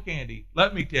Willy Wonka candy.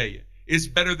 Let me tell you, it's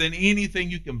better than anything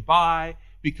you can buy,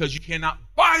 because you cannot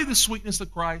buy the sweetness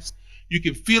of Christ. You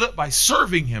can feel it by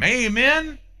serving him.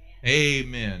 Amen?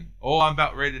 Amen. Oh, I'm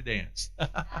about ready to dance.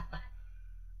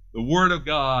 The word of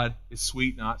God is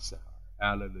sweet, not sour.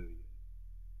 Hallelujah.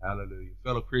 Hallelujah.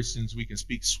 Fellow Christians, we can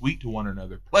speak sweet to one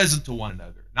another, pleasant to one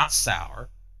another, not sour.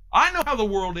 I know how the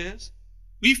world is.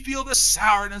 We feel the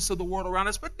sourness of the world around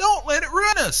us, but don't let it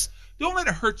ruin us. Don't let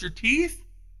it hurt your teeth.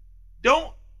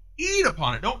 Don't eat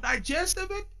upon it. Don't digest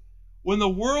of it. When the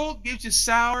world gives you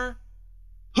sour,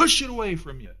 push it away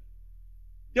from you.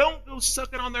 Don't go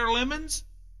sucking on their lemons.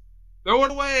 Throw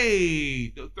it away.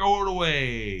 Throw it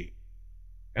away.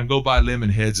 And go buy lemon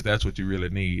heads if that's what you really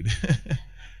need.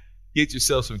 Get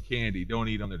yourself some candy. Don't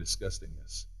eat on their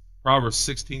disgustingness. Proverbs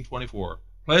 16:24.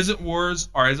 Pleasant words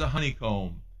are as a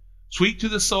honeycomb, sweet to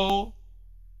the soul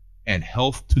and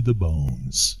health to the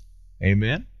bones.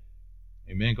 Amen.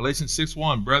 Amen. Galatians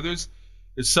 6:1. Brothers,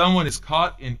 if someone is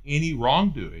caught in any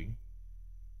wrongdoing,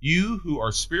 you who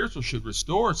are spiritual should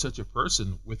restore such a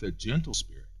person with a gentle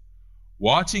spirit,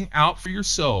 watching out for your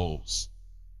souls,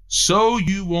 so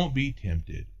you won't be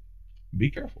tempted. Be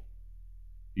careful.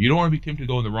 You don't want to be tempted to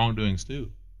go in the wrongdoings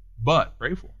too, but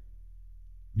pray for them.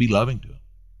 Be loving to them.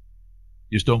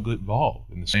 Just don't get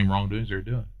involved in the same wrongdoings they're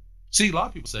doing. See, a lot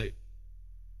of people say,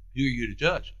 who are you to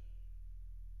judge?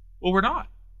 Well, we're not.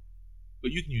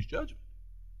 But you can use judgment.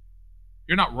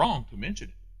 You're not wrong to mention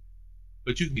it.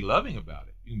 But you can be loving about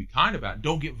it. You can be kind about it.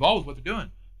 Don't get involved with what they're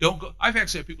doing. Don't go. I've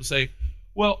actually had people say,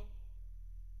 well,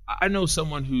 I know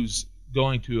someone who's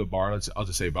going to a bar. I'll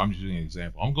just say, but I'm just using an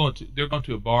example. They're going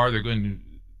to a bar. They're going to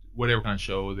whatever kind of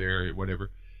show there, whatever.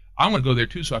 I want to go there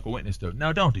too so I can witness to it.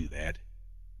 No, don't do that.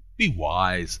 Be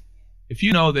wise. If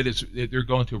you know that they're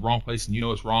going to a wrong place and you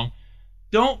know it's wrong,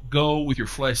 don't go with your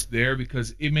flesh there,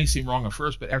 because it may seem wrong at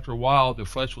first, but after a while the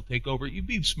flesh will take over. You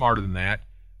be smarter than that.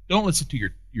 Don't listen to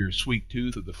your sweet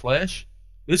tooth of the flesh.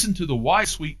 Listen to the wise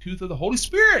sweet tooth of the Holy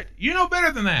Spirit. You know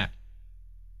better than that.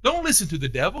 Don't listen to the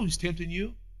devil who's tempting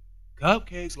you.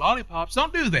 Cupcakes, lollipops,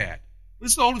 don't do that.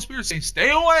 Listen to the Holy Spirit saying,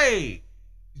 stay away.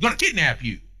 He's going to kidnap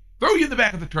you, throw you in the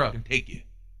back of the truck and take you,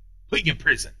 put you in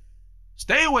prison.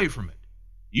 Stay away from it.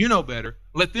 You know better.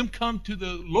 Let them come to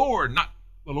the Lord, not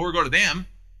the Lord go to them.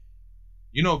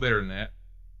 You know better than that.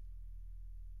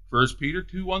 1 Peter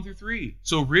 2:1-3.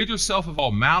 So rid yourself of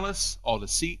all malice, all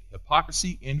deceit,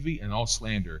 hypocrisy, envy, and all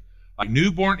slander. Like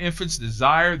newborn infants,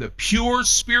 desire the pure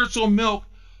spiritual milk,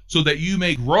 so that you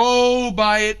may grow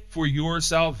by it for your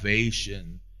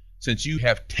salvation, since you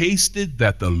have tasted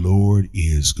that the Lord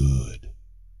is good.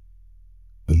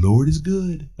 The Lord is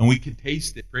good, and we can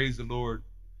taste it. Praise the Lord.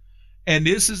 And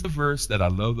this is the verse that I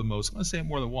love the most. I'm going to say it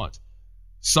more than once.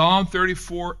 Psalm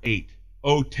 34:8.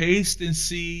 Oh, taste and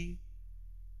see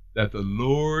that the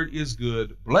Lord is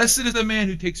good. Blessed is the man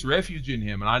who takes refuge in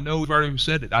him. And I know we've already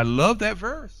said it. I love that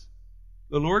verse.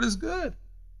 The Lord is good.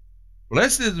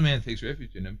 Blessed is the man who takes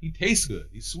refuge in him. He tastes good.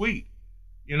 He's sweet.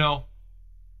 You know,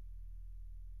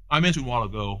 I mentioned a while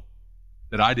ago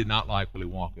that I did not like Willy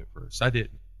Wonka at first. I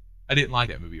didn't. I didn't like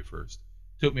that movie at first.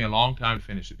 It took me a long time to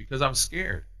finish it because I was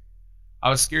scared. I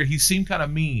was scared. He seemed kind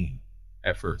of mean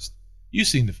at first. You've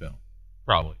seen the film,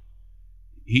 probably.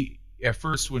 At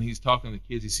first, when he's talking to the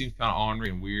kids, he seems kind of ornery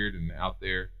and weird and out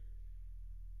there.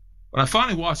 When I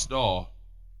finally watched it all,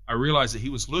 I realized that he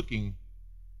was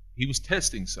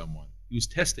testing someone. He was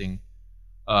testing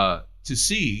to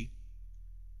see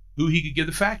who he could give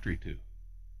the factory to,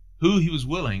 who he was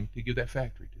willing to give that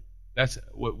factory to. That's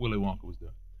what Willy Wonka was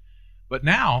doing. But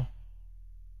now,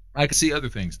 I can see other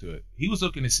things to it. He was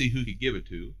looking to see who he could give it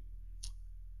to,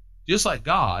 just like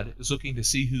God is looking to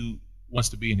see who wants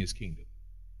to be in his kingdom.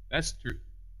 That's the truth.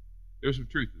 There's some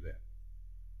truth to that.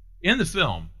 In the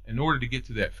film, in order to get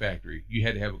to that factory, you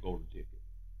had to have a golden ticket.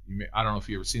 I don't know if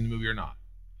you've ever seen the movie or not,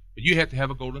 but you have to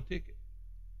have a golden ticket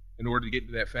in order to get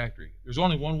into that factory. There's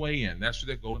only one way in. That's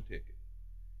through that golden ticket.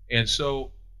 And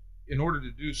so, in order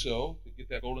to do so, to get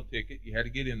that golden ticket, you had to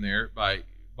get in there by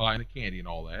buying the candy and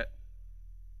all that.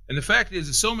 And the fact is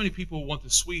that so many people want the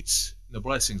sweets and the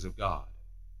blessings of God.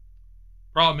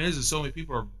 Problem is that so many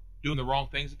people are doing the wrong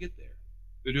things to get there.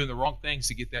 They're doing the wrong things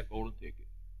to get that golden ticket,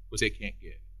 which they can't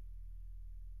get.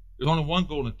 There's only one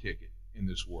golden ticket in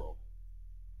this world.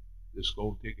 This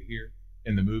golden ticket here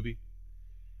in the movie.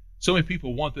 So many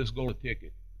people want this golden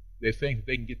ticket. They think that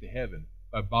they can get to heaven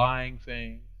by buying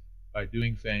things, by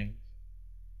doing things,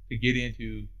 to get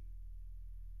into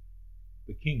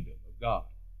the kingdom of God.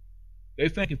 They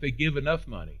think if they give enough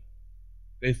money,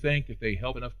 they think if they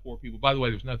help enough poor people. By the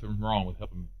way, there's nothing wrong with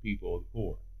helping people the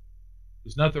poor.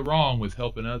 There's nothing wrong with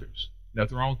helping others.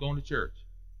 Nothing wrong with going to church,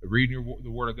 reading the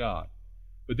Word of God.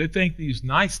 But they think these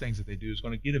nice things that they do is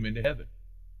going to get them into heaven.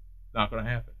 Not going to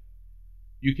happen.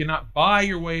 You cannot buy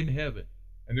your way into heaven,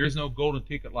 and there is no golden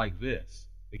ticket like this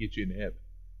to get you into heaven.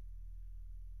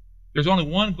 There's only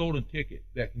one golden ticket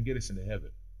that can get us into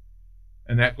heaven,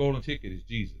 and that golden ticket is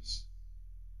Jesus.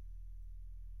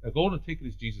 That golden ticket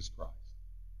is Jesus Christ.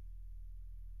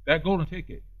 That golden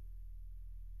ticket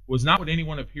was not what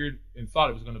anyone appeared and thought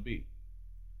it was going to be.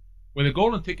 When the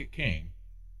golden ticket came,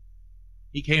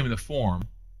 he came in the form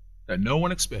that no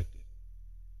one expected.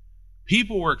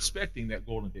 People were expecting that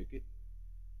golden ticket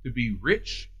to be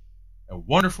rich and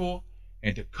wonderful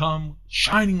and to come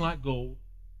shining like gold,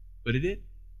 but it didn't.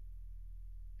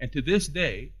 And to this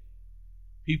day,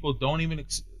 people don't even a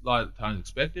lot of times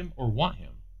expect him or want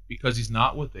him because he's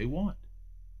not what they want.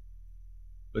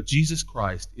 But Jesus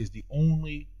Christ is the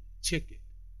only ticket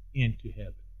into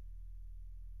heaven.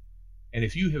 And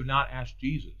if you have not asked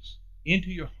Jesus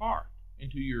into your heart,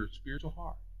 into your spiritual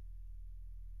heart,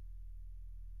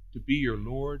 to be your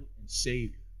Lord and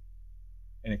Savior,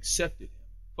 and accepted him.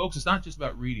 Folks, it's not just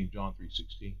about reading John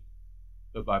 3:16,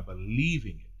 but by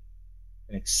believing it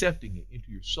and accepting it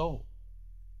into your soul.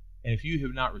 And if you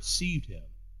have not received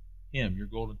him, your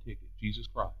golden ticket, Jesus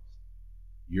Christ,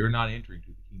 you're not entering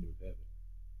to the kingdom of heaven.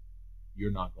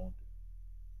 You're not going to.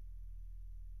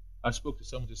 I spoke to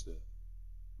someone just a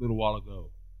little while ago.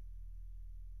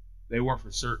 They weren't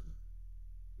for certain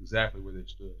exactly where they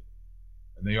stood,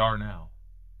 and they are now.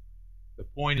 The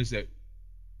point is that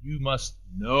you must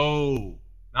know,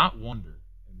 not wonder.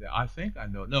 And I think I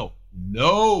know. No,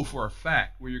 know for a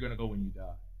fact where you're going to go when you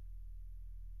die.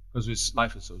 Because this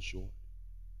life is so short.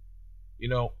 You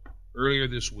know, earlier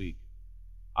this week,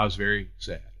 I was very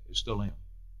sad. I still am.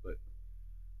 But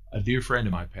a dear friend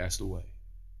of mine passed away.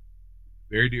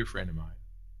 Very dear friend of mine,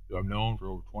 who I've known for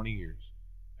over 20 years,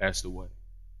 passed away.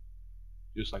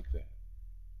 Just like that.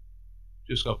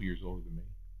 Just a couple years older than me.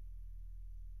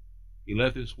 He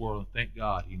left this world, and thank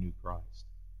God he knew Christ.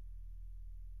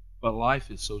 But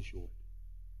life is so short.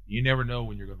 You never know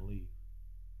when you're going to leave.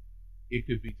 It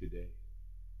could be today.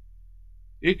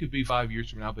 It could be 5 years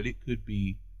from now, but it could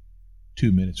be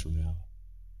 2 minutes from now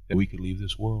that we could leave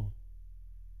this world.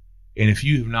 And if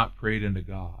you have not prayed unto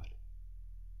God,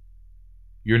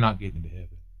 you're not getting to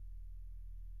heaven.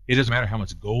 It doesn't matter how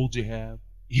much gold you have,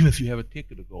 even if you have a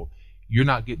ticket of gold, you're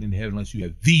not getting into heaven unless you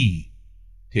have the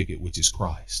ticket, which is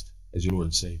Christ, as your Lord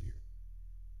and Savior.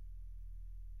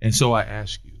 And so I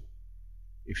ask you,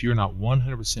 if you're not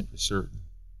 100% for certain,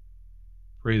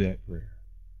 pray that prayer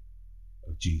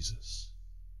of Jesus.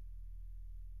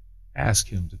 Ask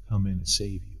him to come in and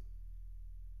save you.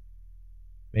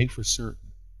 Make for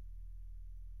certain.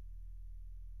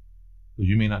 Because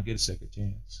you may not get a second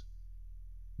chance.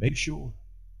 Make sure.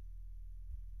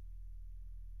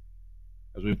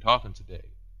 As we've been talking today,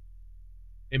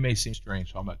 it may seem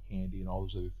strange talking about candy and all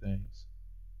those other things.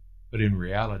 But in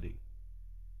reality,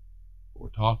 what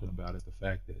we're talking about is the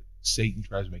fact that Satan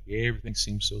tries to make everything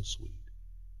seem so sweet.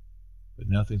 But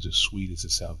nothing's as sweet as the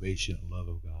salvation and love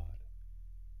of God.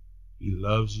 He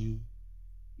loves you.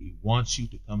 He wants you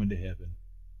to come into heaven.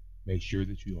 Make sure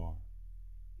that you are.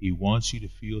 He wants you to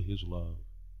feel his love.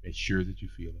 Make sure that you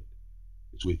feel it.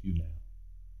 It's with you now.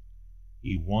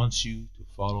 He wants you to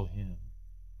follow him.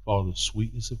 Follow the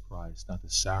sweetness of Christ, not the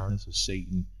sourness of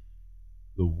Satan,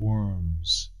 the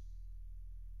worms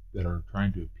that are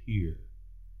trying to appear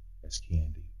as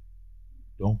candy.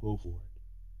 Don't go for it.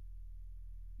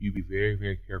 You be very,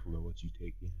 very careful about what you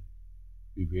take in.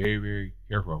 Be very, very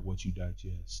careful about what you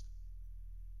digest.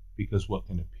 Because what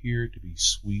can appear to be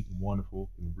sweet and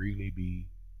wonderful can really be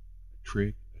a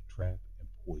trick, a trap, and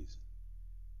poison.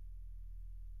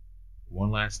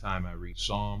 One last time I read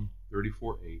Psalm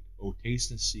 34:8. Oh,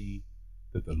 taste and see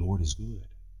that the Lord is good.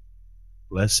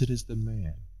 Blessed is the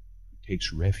man who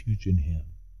takes refuge in him.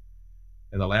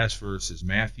 And the last verse is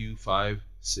Matthew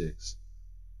 5:6.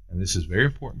 And this is very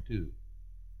important too.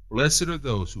 Blessed are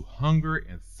those who hunger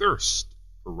and thirst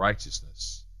for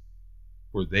righteousness,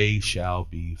 for they shall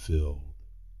be filled.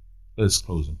 Let us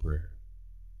close in prayer.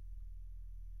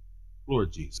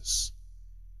 Lord Jesus,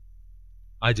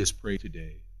 I just pray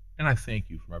today, and I thank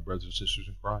you for my brothers and sisters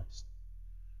in Christ.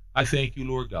 I thank you,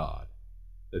 Lord God,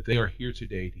 that they are here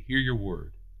today to hear your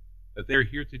word, that they are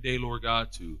here today, Lord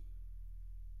God, to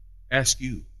ask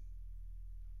you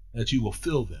that you will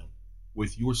fill them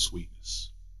with your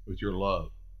sweetness, with your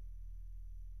love,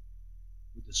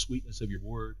 with the sweetness of your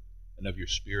word and of your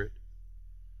spirit.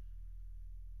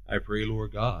 I pray,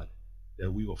 Lord God,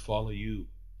 that we will follow you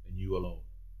and you alone.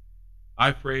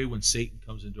 I pray when Satan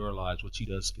comes into our lives, which he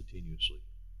does continuously,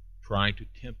 trying to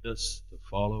tempt us to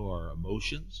follow our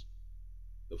emotions,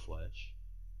 the flesh,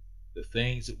 the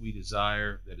things that we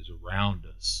desire that is around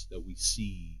us, that we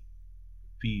see,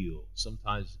 feel,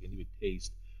 sometimes can even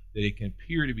taste, that it can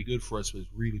appear to be good for us, but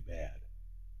it's really bad.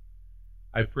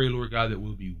 I pray, Lord God, that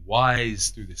we'll be wise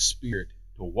through the Spirit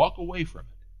to walk away from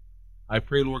it. I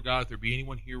pray, Lord God, if there be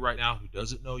anyone here right now who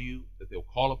doesn't know you, that they'll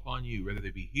call upon you, whether they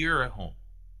be here or at home.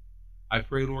 I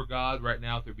pray, Lord God, right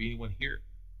now, if there be anyone here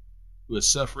who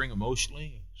is suffering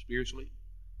emotionally and spiritually,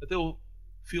 that they'll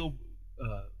feel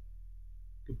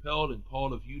compelled and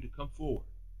called of you to come forward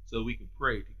so we can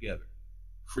pray together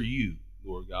for you,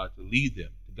 Lord God, to lead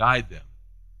them, to guide them,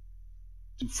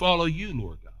 to follow you,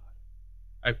 Lord God.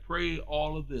 I pray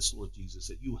all of this, Lord Jesus,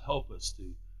 that you help us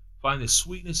to find the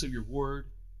sweetness of your word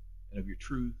and of your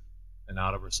truth and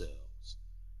out of ourselves.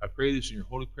 I pray this in your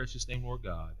holy, precious name, Lord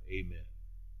God. Amen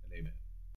and amen.